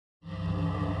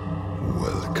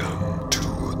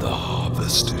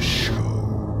Harvester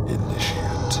Show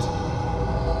Initiate.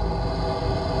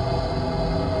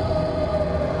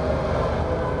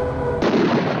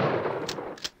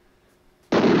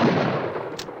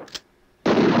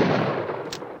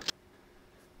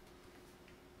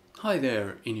 Hi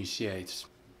there, Initiates.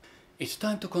 It's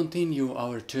time to continue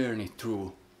our journey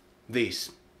through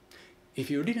this. If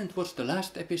you didn't watch the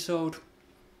last episode,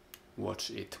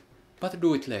 watch it. But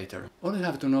do it later. All you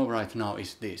have to know right now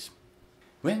is this.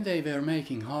 When they were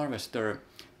making Harvester,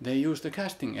 they used a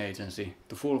casting agency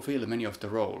to fulfill many of the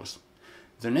roles.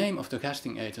 The name of the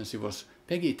casting agency was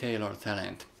Peggy Taylor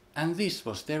Talent, and this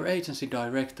was their agency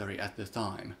directory at the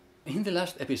time. In the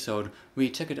last episode,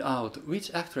 we checked out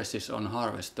which actresses on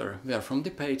Harvester were from the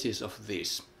pages of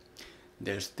this.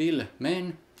 There's still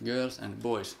men, girls and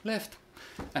boys left,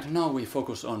 and now we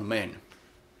focus on men.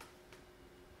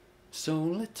 So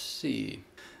let's see.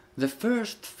 The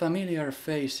first familiar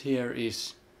face here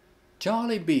is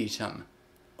Charlie Beecham,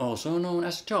 also known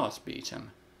as Charles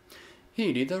Beecham.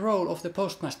 He did the role of the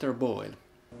Postmaster Boyle.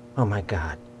 Oh my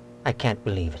God, I can't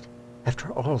believe it.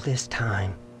 After all this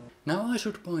time. Now I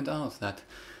should point out that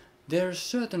there's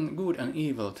certain good and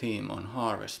evil theme on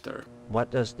Harvester.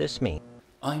 What does this mean?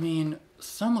 I mean,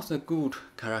 some of the good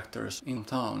characters in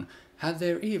town had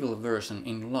their evil version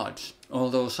in Lodge,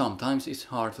 although sometimes it's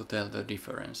hard to tell the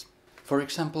difference. For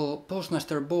example,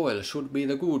 Postmaster Boyle should be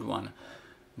the good one,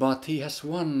 but he has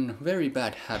one very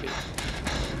bad habit.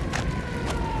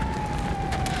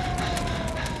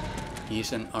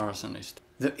 He's an arsonist.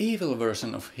 The evil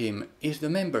version of him is the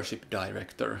membership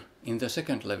director in the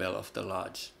second level of the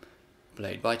Lodge,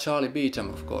 played by Charlie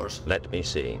Beecham, of course. Let me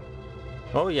see.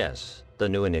 Oh yes, the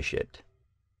new initiate.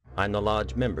 I'm the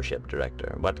Lodge membership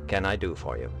director. What can I do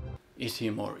for you? Is he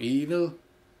more evil?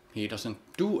 He doesn't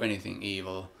do anything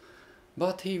evil.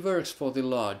 But he works for the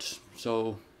Lodge,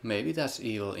 so maybe that's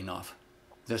evil enough.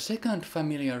 The second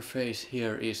familiar face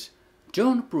here is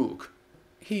John Brooke.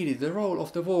 He did the role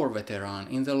of the war veteran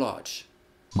in the Lodge.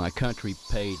 My country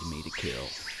paid me to kill.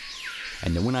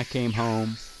 And then when I came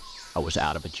home, I was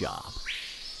out of a job.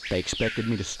 They expected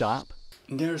me to stop.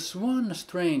 There's one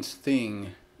strange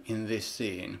thing in this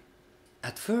scene.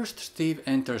 At first Steve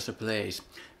enters a place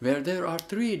where there are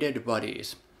 3 dead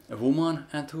bodies, a woman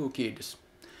and 2 kids.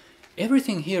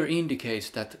 Everything here indicates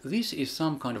that this is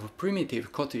some kind of a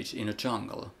primitive cottage in a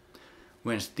jungle.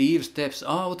 When Steve steps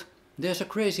out, there's a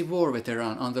crazy war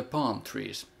veteran under palm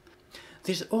trees.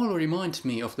 This all reminds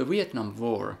me of the Vietnam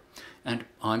War, and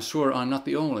I'm sure I'm not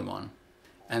the only one.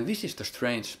 And this is the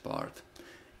strange part.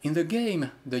 In the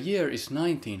game, the year is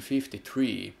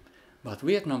 1953, but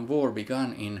Vietnam War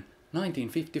began in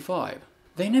 1955.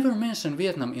 They never mention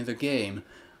Vietnam in the game,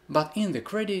 but in the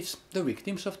credits, the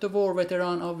victims of the war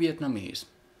veteran are Vietnamese.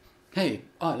 Hey,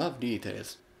 I love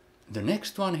details. The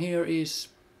next one here is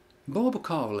Bob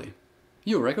Cowley.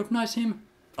 You recognize him?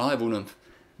 I wouldn't,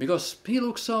 because he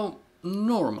looks so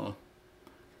normal.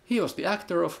 He was the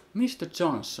actor of Mr.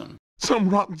 Johnson. Some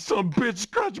rotten son bitch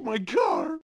scratched my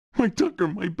car! My Tucker,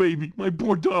 my baby, my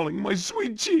poor darling, my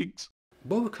sweet cheeks!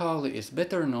 Bob Cowley is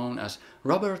better known as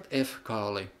Robert F.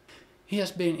 Cowley. He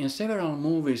has been in several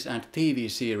movies and TV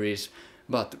series,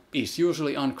 but is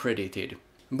usually uncredited.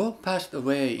 Bob passed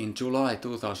away in July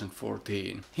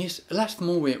 2014. His last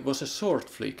movie was a short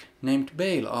flick named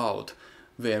Bail Out,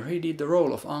 where he did the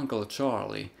role of Uncle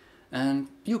Charlie, and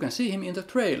you can see him in the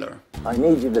trailer. I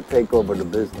need you to take over the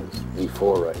business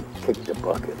before I kick the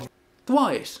bucket.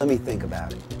 Twice! Let me think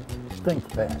about it. Think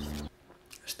fast.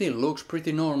 Still looks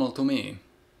pretty normal to me,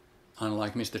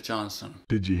 unlike Mr. Johnson.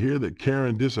 Did you hear that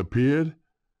Karen disappeared?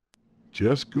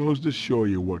 Just goes to show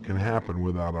you what can happen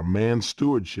without a man's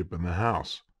stewardship in the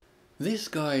house. This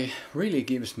guy really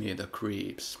gives me the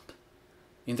creeps.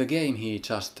 In the game he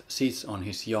just sits on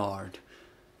his yard,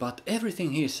 but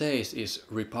everything he says is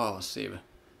repulsive.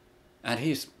 And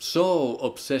he's so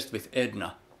obsessed with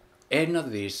Edna. Edna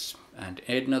this and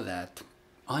Edna that.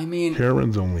 I mean...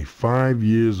 Karen's only 5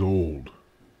 years old.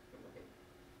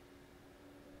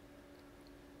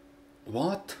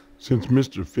 What? Since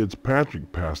Mr.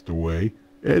 Fitzpatrick passed away,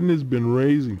 Edna's been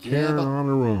raising Karen on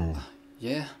her own.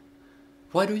 Yeah?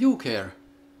 Why do you care?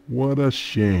 What a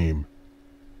shame.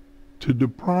 To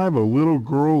deprive a little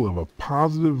girl of a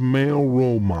positive male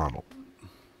role model.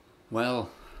 Well,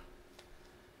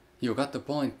 you got the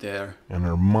point there. And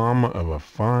her mama of a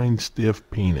fine stiff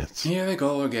penis. Here we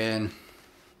go again.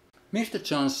 Mr.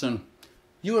 Johnson,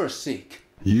 you're sick.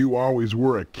 You always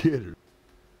were a kidder.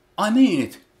 I mean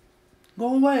it.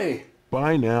 Go away.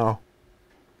 Bye now.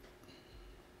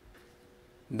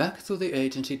 Back to the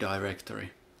agency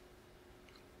directory.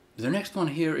 The next one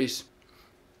here is...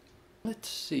 let's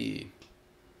see...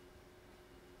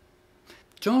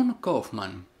 John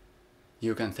Kaufman.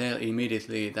 You can tell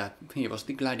immediately that he was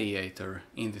the gladiator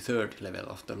in the third level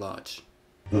of the lodge.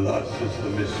 Thus is the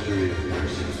mystery of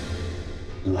mercy.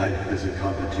 Life is a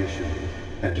competition,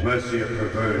 and mercy a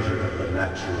perversion of the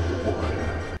natural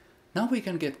order. Now we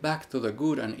can get back to the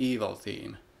good and evil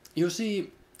theme. You see,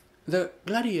 the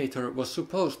gladiator was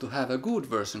supposed to have a good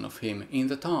version of him in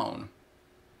the town.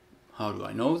 How do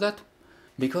I know that?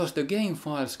 Because the game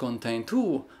files contain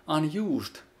 2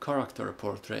 unused character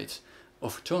portraits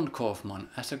of John Kaufman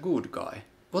as a good guy.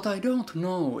 What I don't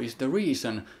know is the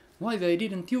reason why they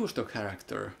didn't use the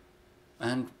character.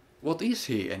 And what is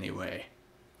he anyway?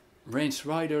 Range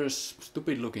Rider's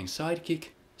stupid looking sidekick?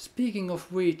 Speaking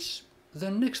of which, the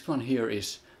next one here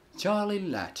is Charlie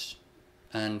Latch.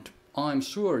 And I'm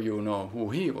sure you know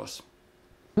who he was.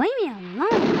 Leave me alone,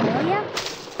 will ya?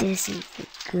 This is the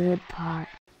good part.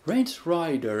 Range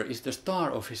Rider is the star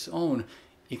of his own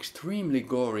extremely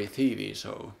gory TV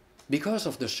show. Because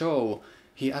of the show,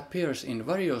 he appears in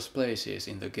various places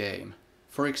in the game.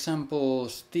 For example,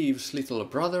 Steve's little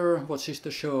brother watches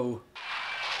the show.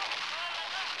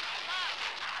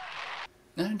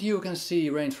 And you can see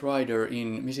Range Rider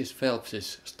in Mrs.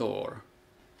 Phelps's store.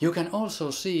 You can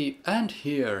also see and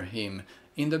hear him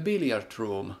in the billiard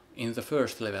room in the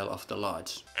first level of the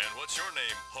lodge. And what's your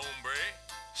name, hombre?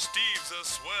 Steve's a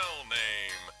swell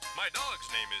name. My dog's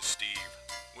name is Steve.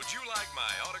 Would you like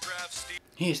my autograph, Steve?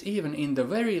 He is even in the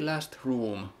very last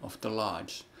room of the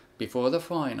lodge, before the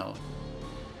final.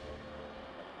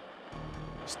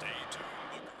 Stay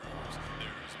tuned, Buckaroos.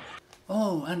 There's more.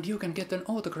 Oh, and you can get an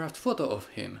autographed photo of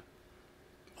him.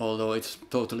 Although it's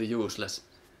totally useless.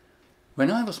 When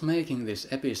I was making this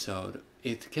episode,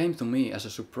 it came to me as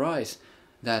a surprise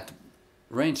that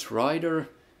Range Rider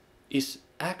is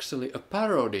actually a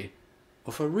parody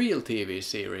of a real TV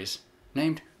series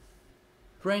named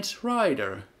Range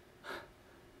Rider.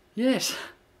 Yes.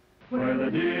 Where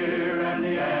the deer and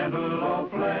the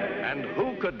antelope play. And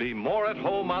who could be more at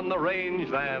home on the range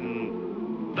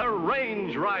than the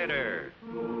Range Rider,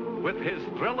 with his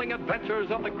thrilling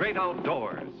adventures of the great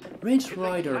outdoors. Range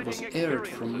Rider was aired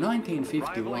from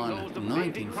 1951 to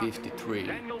 1953.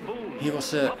 He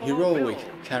was a heroic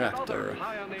character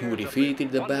who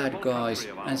defeated the bad guys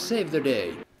and saved the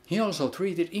day. He also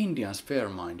treated Indians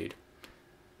fair-minded.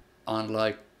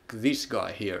 Unlike this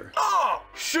guy here. Oh,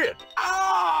 shit!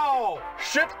 Ow!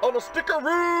 Shit on a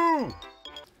stickaroo!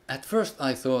 At first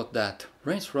I thought that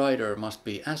Range Rider must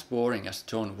be as boring as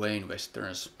John Wayne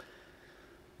westerns.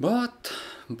 But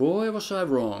boy was I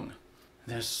wrong.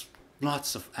 There's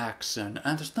lots of action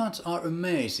and the stunts are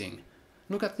amazing.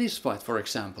 Look at this fight, for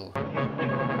example.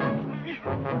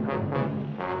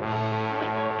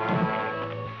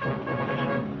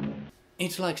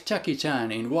 It's like Jackie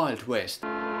Chan in Wild West.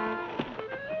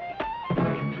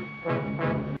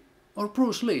 Or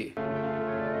Bruce Lee.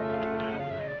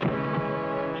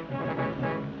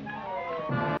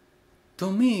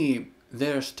 To me,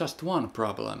 there's just one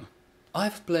problem.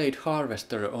 I've played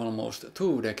Harvester almost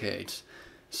 2 decades,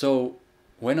 so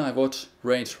when I watch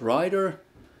Range Rider,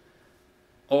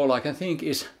 all I can think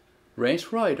is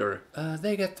Range Rider.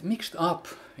 They get mixed up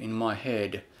in my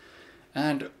head,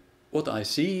 and what I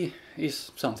see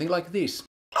is something like this.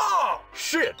 Oh,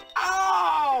 shit!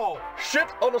 Ow! Shit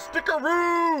on a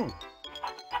stickaroo!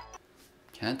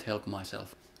 Can't help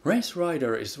myself. Range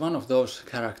Rider is one of those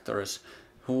characters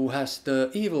who has the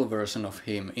evil version of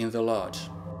him in the lodge.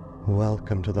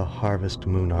 Welcome to the Harvest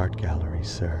Moon Art Gallery,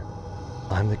 sir.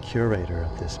 I'm the curator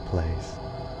of this place.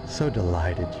 So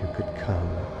delighted you could come.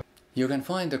 You can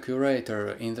find the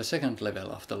curator in the second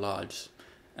level of the lodge,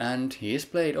 and he is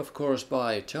played, of course,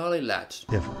 by Charlie Latch.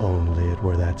 If only it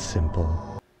were that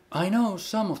simple. I know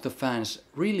some of the fans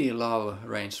really love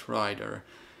Range Rider,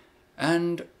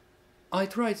 and I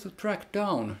tried to track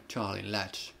down Charlie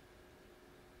Latch.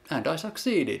 And I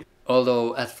succeeded.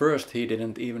 Although at first he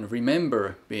didn't even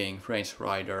remember being Range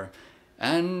Rider,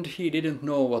 and he didn't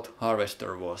know what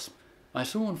Harvester was. I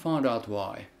soon found out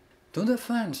why. To the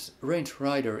fans, Range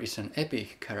Rider is an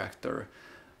epic character,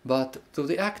 but to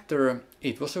the actor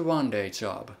it was a one-day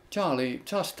job. Charlie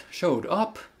just showed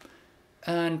up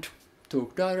and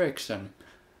took direction,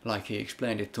 like he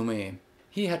explained it to me.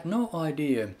 He had no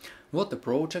idea what the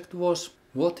project was,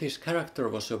 what his character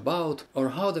was about, or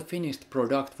how the finished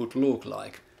product would look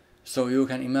like. So you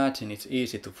can imagine it's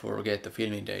easy to forget a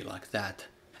filming day like that.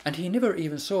 And he never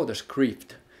even saw the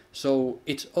script, so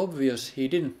it's obvious he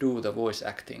didn't do the voice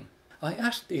acting. I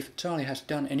asked if Charlie has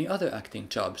done any other acting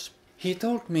jobs. He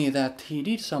told me that he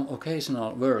did some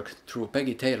occasional work through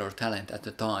Peggy Taylor Talent at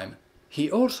the time. He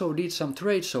also did some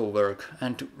trade show work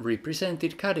and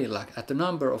represented Cadillac at a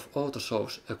number of auto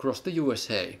shows across the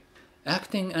USA.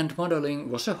 Acting and modeling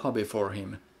was a hobby for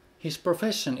him. His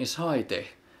profession is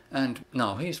high-tech, and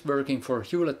now he's working for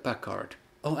Hewlett-Packard.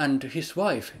 Oh, and his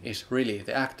wife is really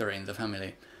the actor in the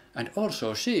family, and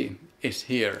also she is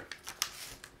here.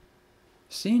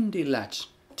 Cindy Latch.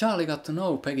 Charlie got to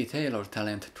know Peggy Taylor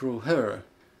Talent through her.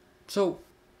 So,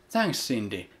 thanks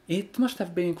Cindy. It must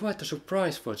have been quite a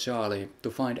surprise for Charlie to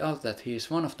find out that he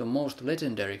is one of the most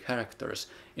legendary characters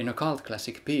in a cult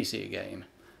classic PC game.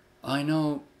 I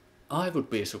know, I would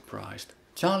be surprised.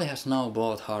 Charlie has now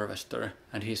bought Harvester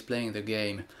and he's playing the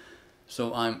game,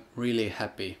 so I'm really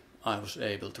happy I was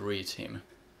able to reach him.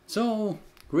 So,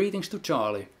 greetings to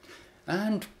Charlie.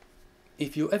 And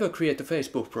if you ever create a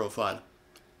Facebook profile,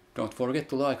 don't forget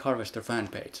to like Harvester fan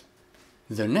page.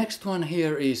 The next one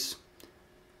here is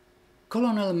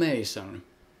Colonel Mason.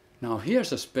 Now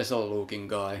here's a special looking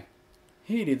guy.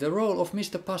 He did the role of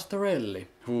Mr. Pastorelli,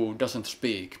 who doesn't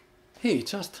speak. He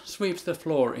just sweeps the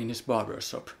floor in his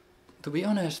barbershop. To be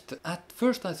honest, at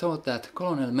first I thought that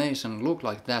Colonel Mason looked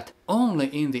like that only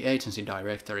in the agency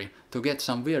directory to get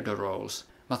some weirder roles.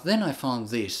 But then I found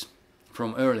this,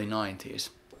 from early 90s.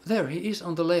 There he is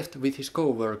on the left with his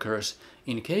co-workers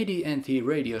in KDNT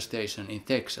radio station in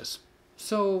Texas.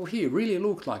 So he really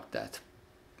looked like that.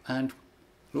 And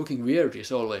looking weird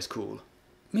is always cool.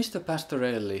 Mr.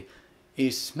 Pastorelli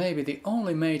is maybe the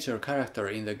only major character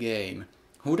in the game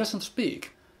who doesn't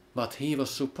speak, but he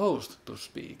was supposed to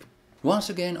speak. Once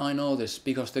again I know this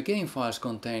because the game files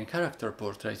contain character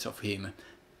portraits of him,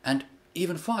 and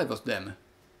even 5 of them.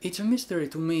 It's a mystery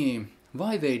to me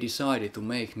why they decided to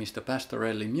make Mr.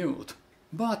 Pastorelli mute,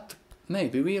 but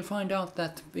maybe we'll find out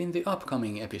that in the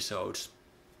upcoming episodes.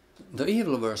 The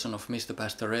evil version of Mr.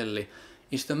 Pastorelli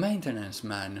is the maintenance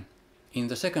man in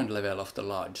the second level of the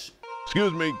lodge.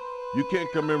 Excuse me, you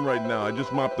can't come in right now, I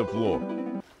just mopped the floor.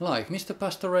 Like Mr.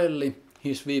 Pastorelli,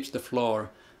 he sweeps the floor,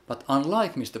 but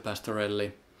unlike Mr.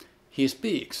 Pastorelli, he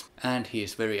speaks and he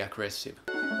is very aggressive.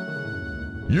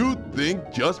 You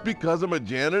think just because I'm a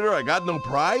janitor I got no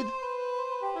pride?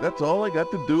 That's all I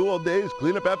got to do all day is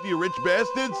clean up after you rich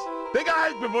bastards? Take a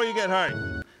hike before you get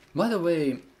hurt! By the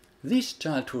way, this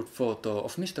childhood photo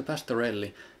of Mr.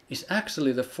 Pastorelli is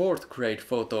actually the 4th grade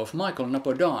photo of Michael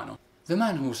Napodano, the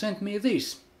man who sent me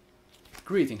this.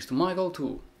 Greetings to Michael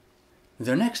too.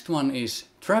 The next one is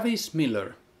Travis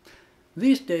Miller.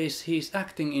 These days he's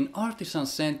acting in Artisan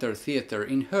Center Theater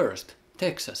in Hurst,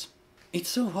 Texas. It's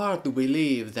so hard to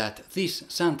believe that this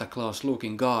Santa Claus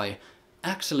looking guy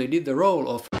actually did the role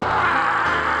of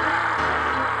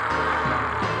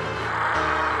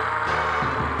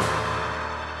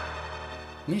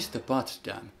Mr.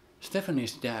 Potsdam,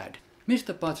 Stephanie's dad.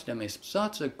 Mr. Potsdam is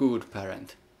such a good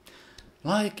parent.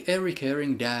 Like every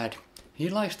caring dad, he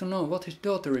likes to know what his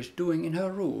daughter is doing in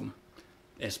her room,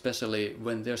 especially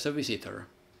when there's a visitor.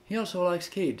 He also likes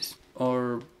kids,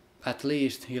 or at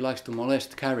least he likes to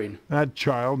molest Karen. That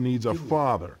child needs a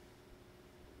father.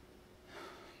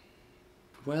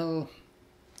 Well,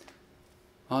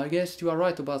 I guess you are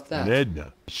right about that. And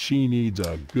Edna, she needs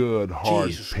a good hard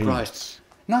Jesus penis. Christ.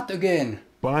 Not again.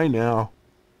 Bye now.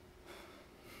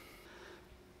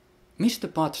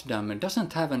 Mr. Potsdam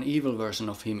doesn't have an evil version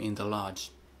of him in the lodge.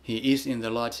 He is in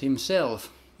the lodge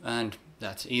himself, and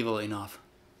that's evil enough.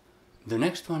 The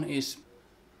next one is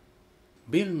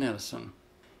Bill Nelson.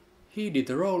 He did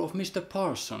the role of Mr.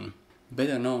 Parson,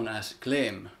 better known as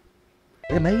Clem.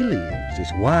 Them aliens is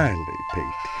wily, Pete.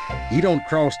 You don't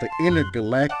cross the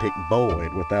intergalactic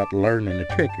void without learning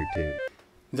a trick or two.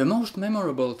 The most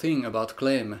memorable thing about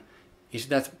Clem is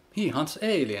that he hunts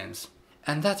aliens,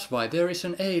 and that's why there is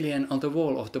an alien on the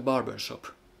wall of the barbershop.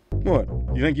 What,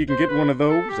 you think you can get one of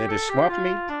those at a swap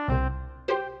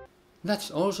meet?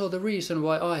 That's also the reason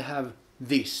why I have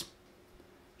this.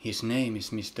 His name is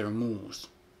Mr. Moose.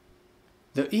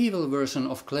 The evil version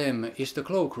of Clem is the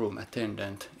cloakroom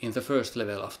attendant in the 1st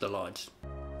level of the lodge.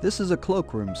 This is a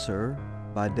cloakroom, sir.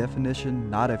 By definition,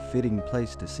 not a fitting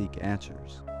place to seek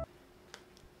answers.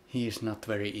 He is not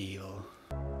very evil.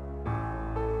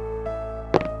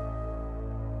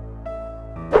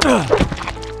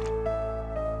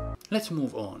 Let's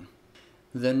move on.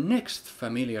 The next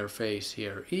familiar face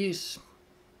here is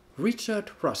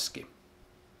Richard Rusky.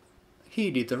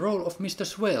 He did the role of Mr.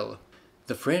 Swell,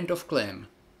 the friend of Clem.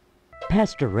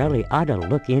 Pastorelli ought to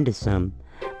look into some,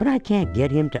 but I can't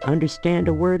get him to understand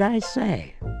a word I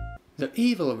say. The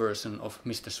evil version of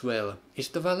Mr. Swell is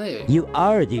the valet. You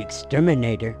are the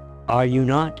exterminator, are you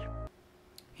not?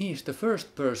 He is the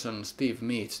first person Steve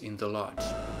meets in the lodge.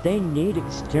 They need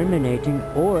exterminating,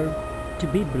 or, to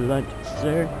be blunt,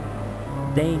 sir,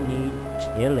 They need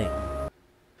killing.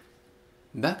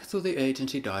 Back to the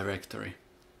agency directory.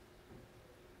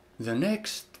 The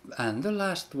next and the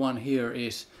last one here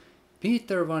is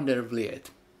Peter van der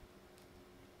Vliet.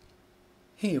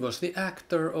 He was the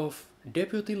actor of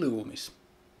Deputy Loomis.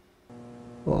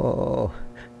 Oh,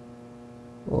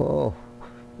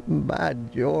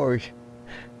 bad George.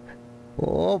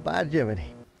 Oh, bad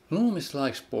Jiminy. Loomis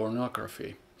likes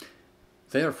pornography.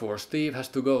 Therefore, Steve has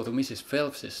to go to Mrs.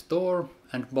 Phelps's store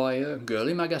and buy a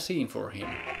girly magazine for him.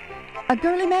 A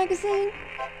girly magazine?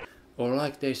 Or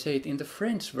like they say it in the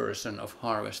French version of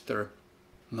Harvester,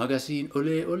 magazine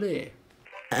olé olé.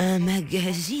 Un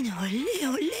magazine olé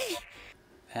olé.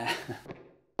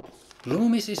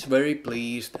 Loomis is very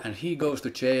pleased and he goes to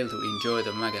jail to enjoy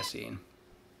the magazine.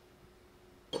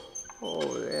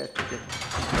 Oh, that's it.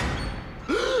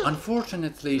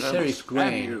 Unfortunately, Sheriff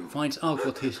Crane finds out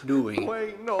what he's doing.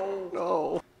 Wait,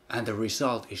 no. And the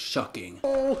result is shocking.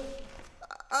 A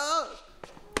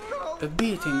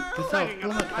beating without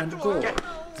blood and gore.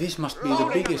 This must be the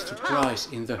biggest surprise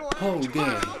in the whole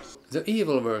game. The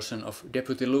evil version of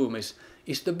Deputy Loomis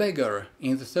is the beggar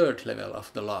in the third level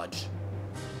of the lodge.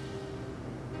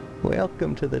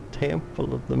 Welcome to the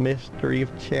Temple of the Mystery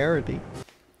of Charity.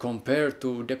 Compared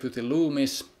to Deputy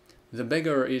Loomis, the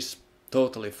beggar is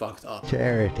totally fucked up.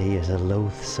 Charity is a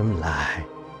loathsome lie.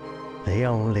 The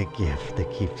only gift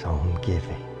that keeps on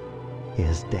giving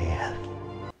is death.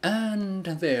 And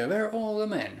there were all the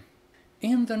men.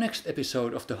 In the next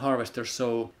episode of the Harvester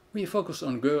Show, we focus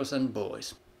on girls and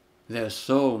boys. There's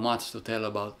so much to tell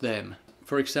about them.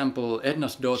 For example,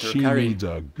 Edna's daughter She Carrie... needs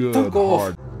a good Fuck off!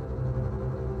 hard...